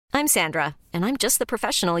I'm Sandra, and I'm just the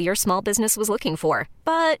professional your small business was looking for.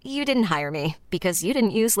 But you didn't hire me because you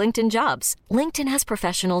didn't use LinkedIn Jobs. LinkedIn has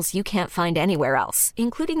professionals you can't find anywhere else,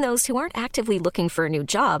 including those who aren't actively looking for a new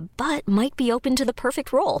job, but might be open to the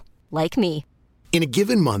perfect role, like me. In a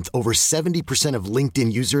given month, over 70% of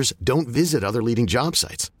LinkedIn users don't visit other leading job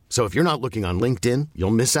sites. So if you're not looking on LinkedIn,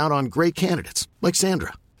 you'll miss out on great candidates like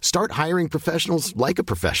Sandra. Start hiring professionals like a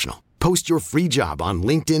professional. Post your free job on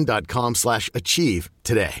linkedin.com/achieve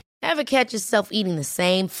today. Ever catch yourself eating the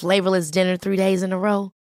same flavorless dinner 3 days in a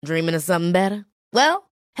row? Dreaming of something better? Well,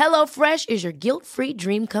 HelloFresh is your guilt-free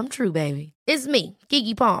dream come true, baby. It's me,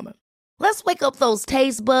 Keke Palmer. Let's wake up those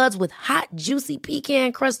taste buds with hot, juicy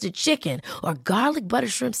pecan-crusted chicken or garlic butter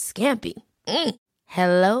shrimp scampi.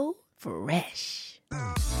 Hello Fresh.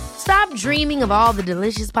 Stop dreaming of all the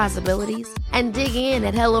delicious possibilities and dig in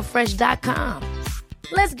at HelloFresh.com.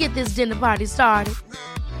 Let's get this dinner party started.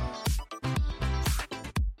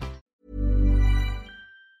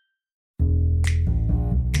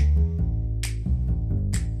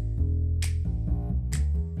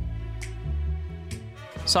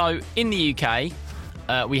 So in the UK,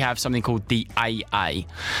 we have something called the AA.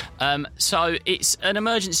 So it's an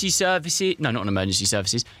emergency services. No, not an emergency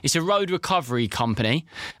services. It's a road recovery company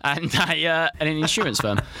and an insurance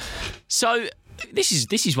firm. So this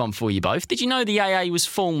is one for you both. Did you know the AA was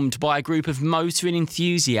formed by a group of motoring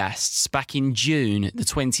enthusiasts back in June the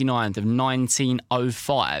 29th of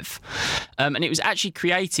 1905? And it was actually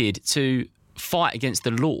created to fight against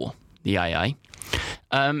the law, the AA.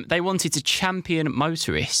 They wanted to champion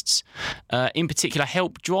motorists, in particular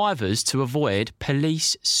help drivers to avoid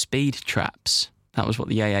police speed traps. That was what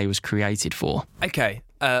the AA was created for. Okay.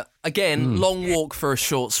 Again, long walk for a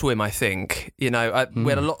short swim, I think. You know,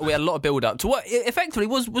 we had a lot of build-up to what effectively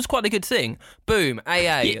was quite a good thing. Boom,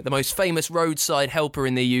 AA, the most famous roadside helper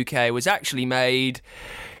in the UK, was actually made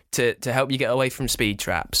to help you get away from speed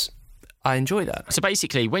traps. I enjoy that. So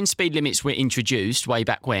basically, when speed limits were introduced way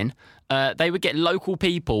back when, they would get local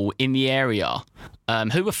people in the area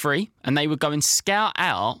who were free, and they would go and scout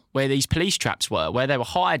out where these police traps were, where they were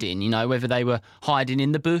hiding, you know, whether they were hiding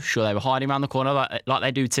in the bush or they were hiding around the corner like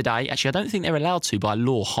they do today. Actually, I don't think they're allowed to by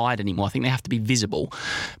law hide anymore. I think they have to be visible.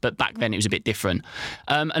 But back then it was a bit different.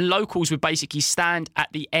 And locals would basically stand at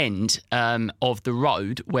the end of the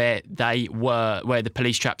road where the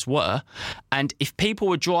police traps were. And if people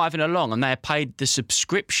were driving along and they had paid the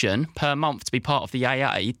subscription per month to be part of the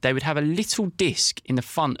AA, they would have a little disc in the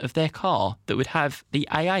front of their car that would have the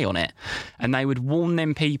AA on it, and they would warn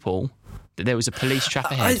them people that there was a police trap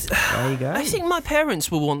ahead. There you go. I think my parents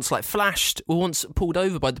were once pulled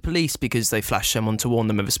over by the police because they flashed someone to warn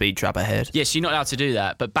them of a speed trap ahead. Yes, you're not allowed to do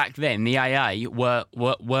that, but back then the AA were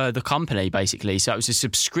the company basically. So it was a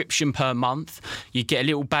subscription per month. You'd get a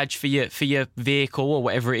little badge for your vehicle or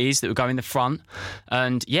whatever it is that would go in the front.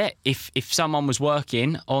 And yeah, if someone was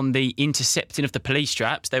working on the intercepting of the police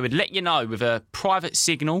traps, they would let you know with a private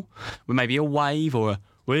signal, with maybe a wave or a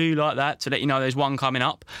wee like that, to let you know there's one coming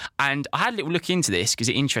up. And I had a little look into this because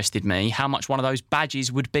it interested me how much one of those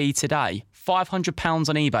badges would be today. £500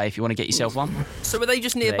 on eBay if you want to get yourself one. So were they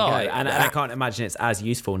just nearby? And I can't imagine it's as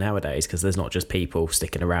useful nowadays because there's not just people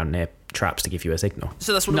sticking around near traps to give you a signal.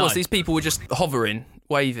 So that's what it was. These people were just hovering,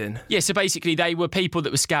 waving. Yeah, so basically they were people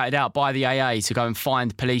that were scouted out by the AA to go and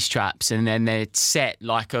find police traps, and then they'd set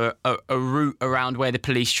like a route around where the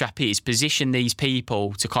police trap is, position these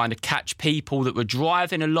people to kind of catch people that were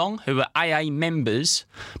driving along who were AA members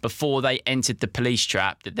before they entered the police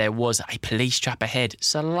trap, that there was a police trap ahead,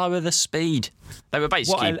 so lower the speed. They were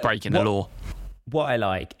basically breaking the law. What I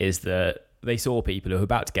like is that they saw people who were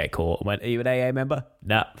about to get caught and went, "Are you an AA member?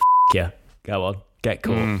 Nah, yeah, go on, get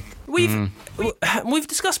caught." We've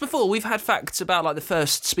discussed before, we've had facts about like the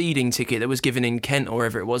first speeding ticket that was given in Kent or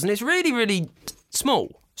wherever it was, and it's really, really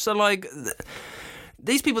small. So like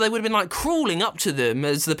these people, they would have been like crawling up to them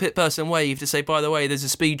as the pit person waved to say, "By the way, there's a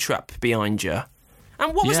speed trap behind you."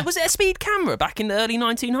 And what was it? Was it a speed camera back in the early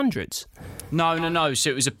 1900s? No. So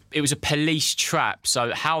it was a police trap.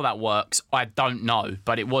 So how that works, I don't know.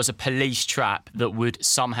 But it was a police trap that would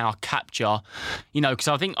somehow capture, you know, because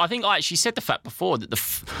I think I actually said the fact before that the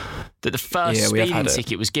first speeding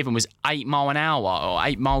ticket was given was 8 miles an hour or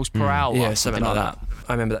 8 miles per hour. Yeah, something like that.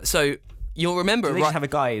 I remember that. So you'll remember, They just have a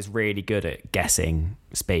guy who's really good at guessing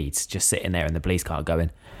speeds, just sitting there in the police car going,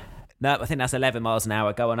 "No, I think that's 11 miles an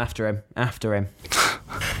hour. Go on after him."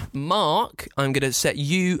 Mark, I'm going to set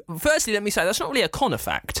you... Firstly, let me say, that's not really a Connor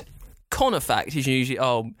fact. Connor fact is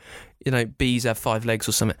usually, bees have 5 legs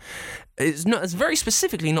or something. It's very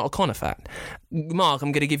specifically not a Connor fact. Mark,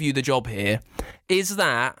 I'm going to give you the job here. Is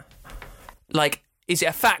that, like, Is it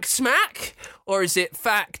a fact smack or is it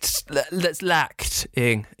fact that's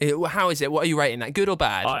lacking? How is it? What are you rating that? Good or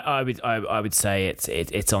bad? I would say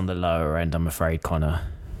it's on the lower end. I'm afraid, Connor.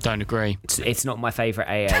 Don't agree. It's not my favourite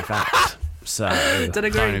AA fact. So Don't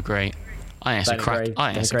agree. I think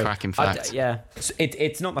it's a cracking fact.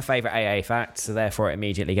 It's not my favourite AA fact, so therefore it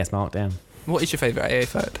immediately gets marked down. What is your favourite AA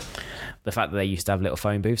fact? The fact that they used to have little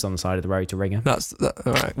phone booths on the side of the road to ring them. All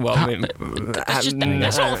right. Well, I mean, that's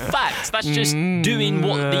not facts. That's just doing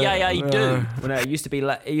what the AA do. Well, no, it used to be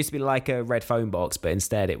like a red phone box, but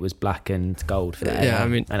instead it was black and gold for the AA. Yeah, I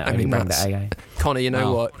mean, that's AA. Connor, you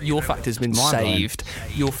know what? Your fact has been saved.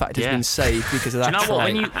 Your fact has been saved because of that. Do you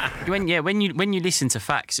know what? When you listen to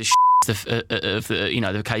facts of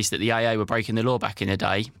the case that the AA were breaking the law back in the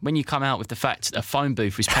day, when you come out with the fact that a phone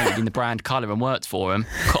booth was painted in the brand colour and worked for them,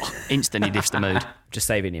 instantly lifts the mood. Just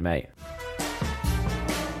saving you, mate.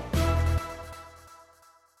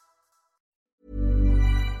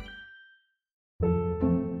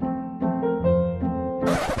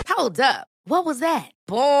 Hold up. What was that?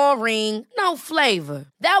 Boring. No flavor.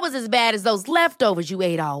 That was as bad as those leftovers you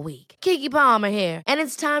ate all week. Keke Palmer here, and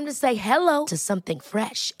it's time to say hello to something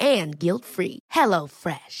fresh and guilt-free. Hello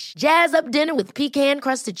Fresh. Jazz up dinner with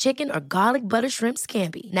pecan-crusted chicken or garlic butter shrimp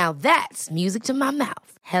scampi. Now that's music to my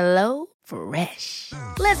mouth. Hello Fresh.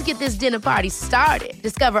 Let's get this dinner party started.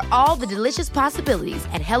 Discover all the delicious possibilities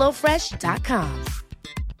at HelloFresh.com.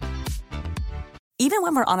 Even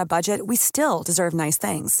when we're on a budget, we still deserve nice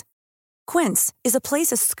things. Quince is a place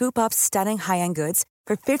to scoop up stunning high-end goods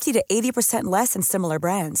for 50 to 80% less than similar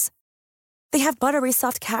brands. They have buttery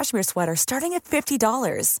soft cashmere sweaters starting at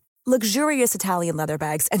 $50, luxurious Italian leather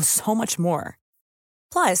bags, and so much more.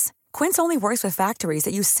 Plus, Quince only works with factories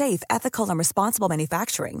that use safe, ethical, and responsible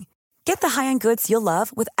manufacturing. Get the high-end goods you'll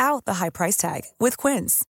love without the high price tag with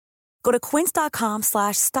Quince. Go to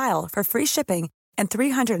quince.com/style for free shipping and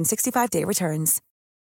 365-day returns.